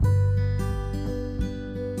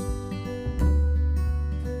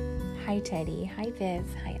Hi Teddy, hi Viv,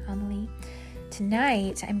 hi Amelie.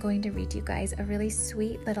 Tonight I'm going to read you guys a really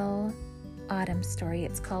sweet little autumn story.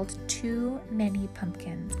 It's called Too Many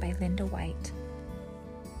Pumpkins by Linda White.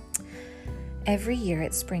 Every year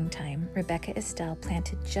at springtime, Rebecca Estelle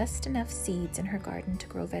planted just enough seeds in her garden to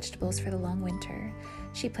grow vegetables for the long winter.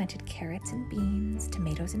 She planted carrots and beans,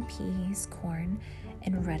 tomatoes and peas, corn,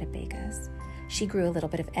 and rutabagas. She grew a little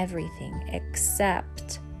bit of everything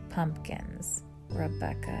except pumpkins.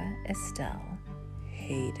 Rebecca Estelle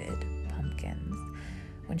hated pumpkins.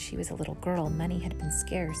 When she was a little girl, money had been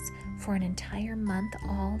scarce. For an entire month,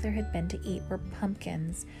 all there had been to eat were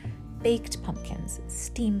pumpkins. Baked pumpkins,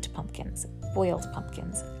 steamed pumpkins, boiled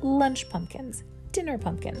pumpkins, lunch pumpkins, dinner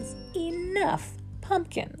pumpkins. Enough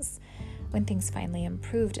pumpkins. When things finally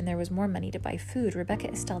improved and there was more money to buy food,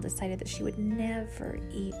 Rebecca Estelle decided that she would never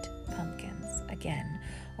eat pumpkins again,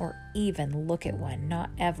 or even look at one, not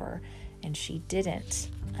ever. And she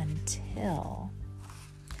didn't until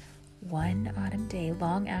one autumn day,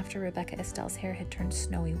 long after Rebecca Estelle's hair had turned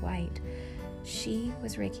snowy white. She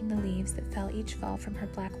was raking the leaves that fell each fall from her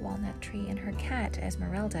black walnut tree, and her cat,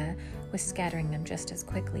 Esmeralda, was scattering them just as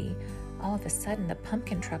quickly. All of a sudden, the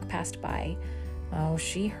pumpkin truck passed by. Oh,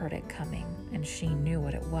 she heard it coming, and she knew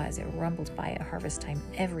what it was. It rumbled by at harvest time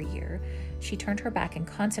every year. She turned her back and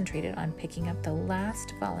concentrated on picking up the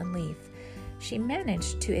last fallen leaf. She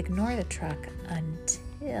managed to ignore the truck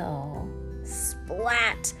until,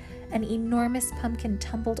 splat! An enormous pumpkin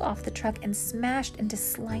tumbled off the truck and smashed into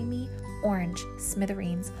slimy orange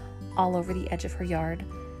smithereens all over the edge of her yard.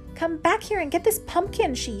 "Come back here and get this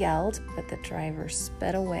pumpkin," she yelled, but the driver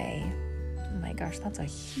sped away. Oh my gosh, that's a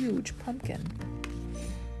huge pumpkin.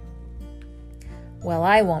 "Well,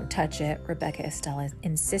 I won't touch it," Rebecca Estelle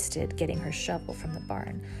insisted, getting her shovel from the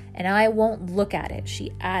barn. "And I won't look at it,"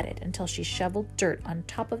 she added, until she shoveled dirt on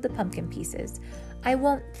top of the pumpkin pieces. "I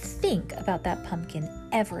won't think about that pumpkin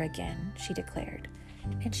ever again," she declared.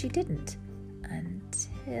 And she didn't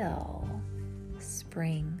until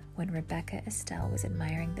spring, when Rebecca Estelle was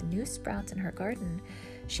admiring the new sprouts in her garden.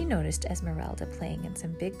 She noticed Esmeralda playing in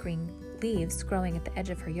some big green leaves growing at the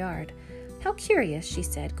edge of her yard. "How curious," she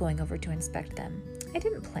said, going over to inspect them. "I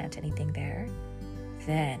didn't plant anything there."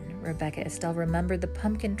 Then Rebecca Estelle remembered the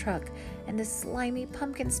pumpkin truck and the slimy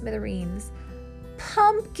pumpkin smithereens.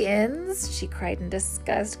 "Pumpkins!" she cried in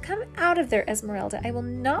disgust. "Come out of there, Esmeralda. I will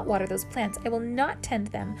not water those plants. I will not tend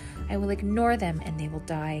them. I will ignore them, and they will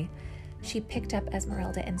die." She picked up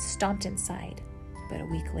Esmeralda and stomped inside. But a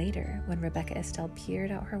week later, when Rebecca Estelle peered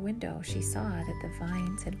out her window, she saw that the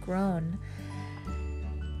vines had grown.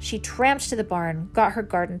 She tramped to the barn, got her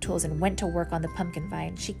garden tools, and went to work on the pumpkin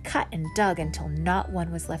vine. She cut and dug until not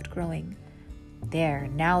one was left growing. "There,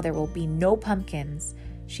 now there will be no pumpkins."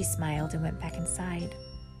 She smiled and went back inside.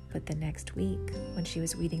 But the next week, when she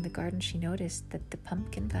was weeding the garden, she noticed that the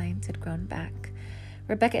pumpkin vines had grown back.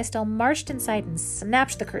 Rebecca Estelle marched inside and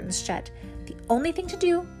snapped the curtains shut. "The only thing to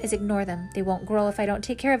do is ignore them. They won't grow if I don't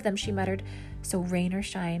take care of them," she muttered. So rain or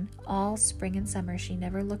shine, all spring and summer, she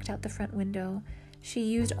never looked out the front window. She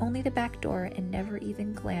used only the back door and never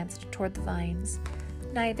even glanced toward the vines.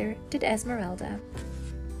 Neither did Esmeralda.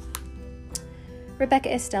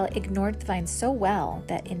 Rebecca Estelle ignored the vines so well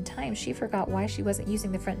that in time she forgot why she wasn't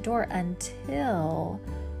using the front door until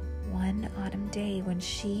one autumn day when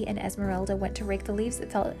she and Esmeralda went to rake the leaves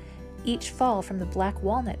that fell each fall from the black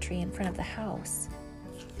walnut tree in front of the house.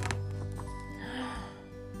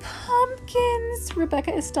 "Pumpkins!"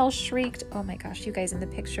 Rebecca Estelle shrieked. Oh my gosh, you guys, in the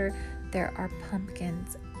picture, there are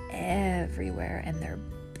pumpkins everywhere, and they're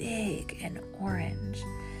big and orange.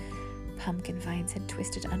 Pumpkin vines had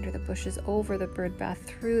twisted under the bushes, over the bird bath,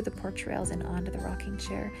 through the porch rails, and onto the rocking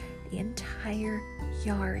chair. The entire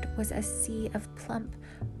yard was a sea of plump,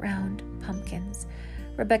 round pumpkins.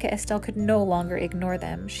 Rebecca Estelle could no longer ignore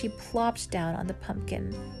them. She plopped down on the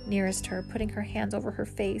pumpkin nearest her, putting her hands over her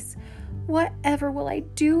face. "Whatever will I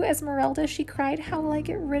do, Esmeralda?" she cried. "How will I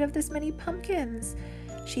get rid of this many pumpkins?"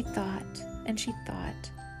 She thought and she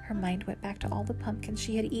thought. Her mind went back to all the pumpkins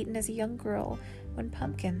she had eaten as a young girl, when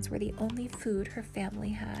pumpkins were the only food her family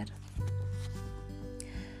had.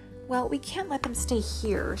 "Well, we can't let them stay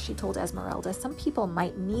here," she told Esmeralda. "Some people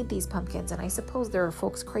might need these pumpkins, and I suppose there are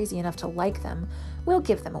folks crazy enough to like them. We'll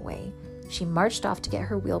give them away." She marched off to get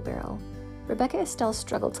her wheelbarrow. Rebecca Estelle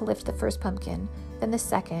struggled to lift the first pumpkin, then the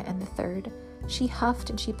second and the third. She huffed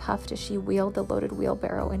and she puffed as she wheeled the loaded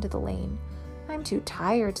wheelbarrow into the lane. "I'm too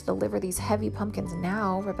tired to deliver these heavy pumpkins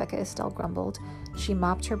now," Rebecca Estelle grumbled. She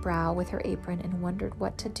mopped her brow with her apron and wondered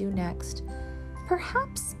what to do next.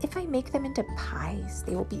 "Perhaps if I make them into pies,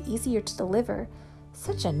 they will be easier to deliver.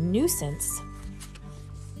 Such a nuisance."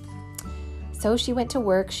 So she went to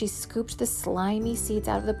work. She scooped the slimy seeds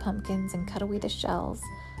out of the pumpkins and cut away the shells.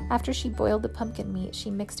 After she boiled the pumpkin meat,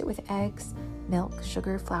 she mixed it with eggs, milk,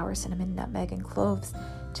 sugar, flour, cinnamon, nutmeg, and cloves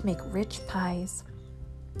to make rich pies.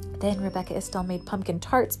 Then Rebecca Estelle made pumpkin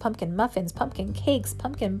tarts, pumpkin muffins, pumpkin cakes,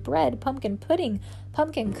 pumpkin bread, pumpkin pudding,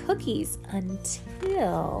 pumpkin cookies,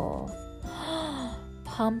 until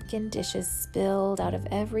pumpkin dishes spilled out of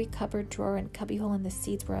every cupboard, drawer, and cubbyhole, and the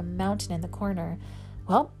seeds were a mountain in the corner.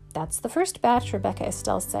 Well, that's the first batch, Rebecca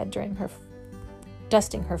Estelle said during her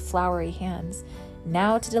dusting her floury hands.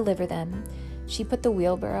 Now to deliver them. She put the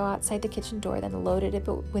wheelbarrow outside the kitchen door, then loaded it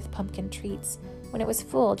with pumpkin treats. When it was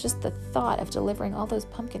full, just the thought of delivering all those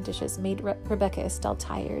pumpkin dishes made Rebecca Estelle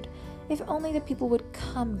tired. If only the people would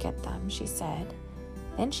come get them, she said.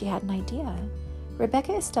 Then she had an idea.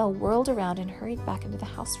 Rebecca Estelle whirled around and hurried back into the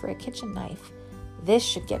house for a kitchen knife. This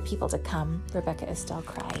should get people to come, Rebecca Estelle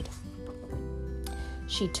cried.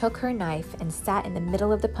 She took her knife and sat in the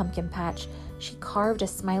middle of the pumpkin patch. She carved a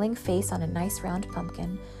smiling face on a nice round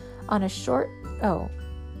pumpkin, and a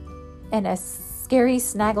scary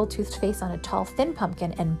snaggle-toothed face on a tall thin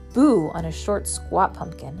pumpkin, and boo on a short squat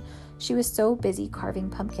pumpkin. She was so busy carving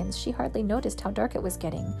pumpkins, she hardly noticed how dark it was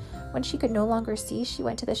getting. When she could no longer see, she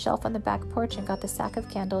went to the shelf on the back porch and got the sack of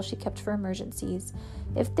candles she kept for emergencies.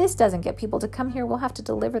 If this doesn't get people to come here, we'll have to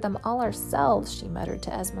deliver them all ourselves, she muttered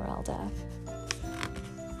to Esmeralda.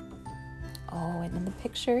 Oh, and in the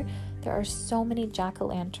picture, there are so many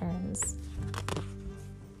jack-o'-lanterns.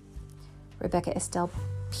 Rebecca Estelle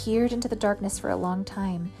peered into the darkness for a long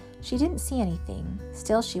time. She didn't see anything.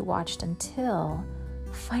 Still, she watched until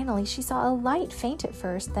finally she saw a light, faint at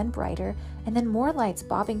first, then brighter, and then more lights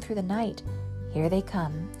bobbing through the night. "Here they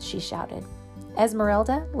come," she shouted.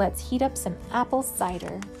 "Esmeralda, let's heat up some apple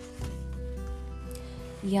cider."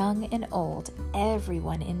 Young and old,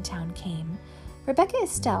 everyone in town came. "Rebecca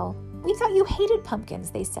Estelle, we thought you hated pumpkins,"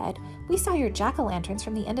 they said. "We saw your jack-o'-lanterns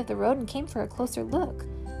from the end of the road and came for a closer look."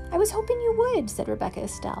 "I was hoping you would," said Rebecca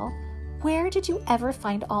Estelle. "Where did you ever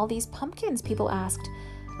find all these pumpkins?" people asked.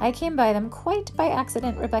 "I came by them quite by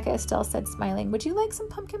accident," Rebecca Estelle said, smiling. "Would you like some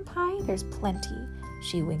pumpkin pie? There's plenty."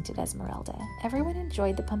 She winked at Esmeralda. Everyone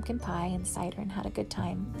enjoyed the pumpkin pie and cider and had a good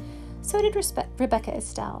time. So did Rebecca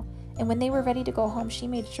Estelle. And when they were ready to go home, she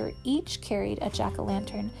made sure each carried a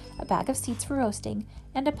jack-o'-lantern, a bag of seeds for roasting,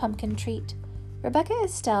 and a pumpkin treat. Rebecca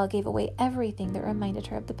Estelle gave away everything that reminded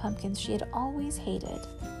her of the pumpkins she had always hated,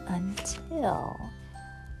 until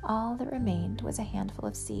all that remained was a handful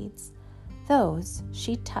of seeds. Those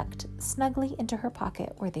she tucked snugly into her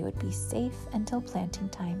pocket, where they would be safe until planting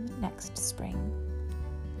time next spring.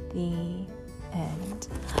 The end.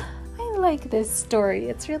 I like this story.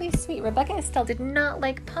 It's really sweet. Rebecca Estelle did not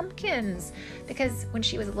like pumpkins because when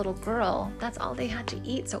she was a little girl, that's all they had to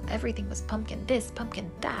eat. So everything was pumpkin this,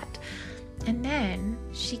 pumpkin that. And then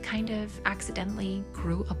she kind of accidentally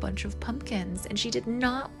grew a bunch of pumpkins, and she did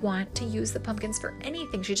not want to use the pumpkins for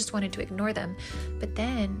anything. She just wanted to ignore them. But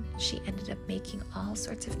then she ended up making all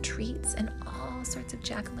sorts of treats and all sorts of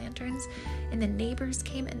jack-o'-lanterns, and the neighbors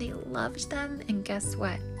came and they loved them. And guess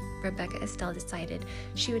what? Rebecca Estelle decided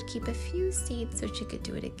she would keep a few seeds so she could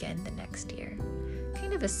do it again the next year.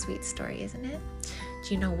 Kind of a sweet story, isn't it?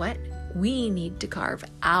 Do you know what? We need to carve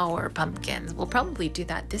our pumpkins. We'll probably do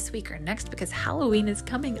that this week or next because Halloween is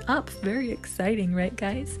coming up. Very exciting, right,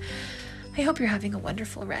 guys? I hope you're having a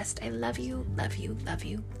wonderful rest. I love you, love you, love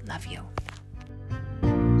you, love you.